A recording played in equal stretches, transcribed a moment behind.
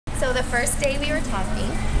So the first day we were talking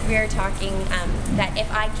that if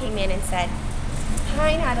I came in and said,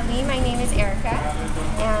 "Hi Natalie, my name is Erika,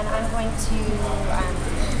 and I'm going to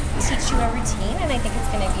teach you a routine, and I think it's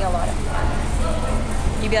going to be a lot of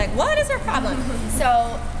fun." You'd be like, "What is our problem?"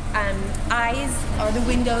 So eyes are the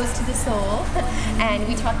windows to the soul, and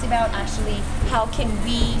we talked about actually how can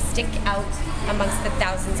we stick out amongst the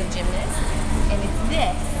thousands of gymnasts, and it's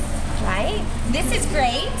this, right? This is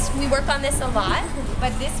great, we work on this a lot,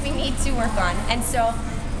 but this we need to work on. And so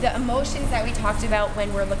the emotions that we talked about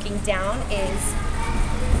when we're looking down is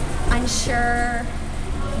unsure,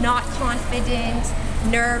 not confident,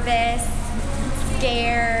 nervous,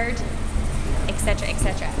 scared, etc.,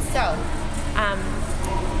 etc. So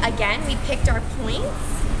again, we picked our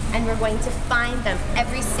points and we're going to find them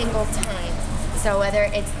every single time. So whether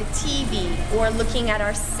it's the TV or looking at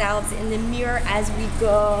ourselves in the mirror as we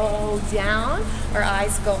go down, our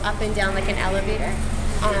eyes go up and down like an elevator.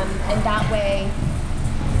 And that way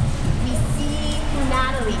we see who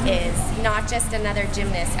Natalie is, not just another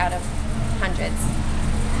gymnast out of hundreds.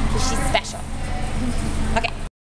 She's special.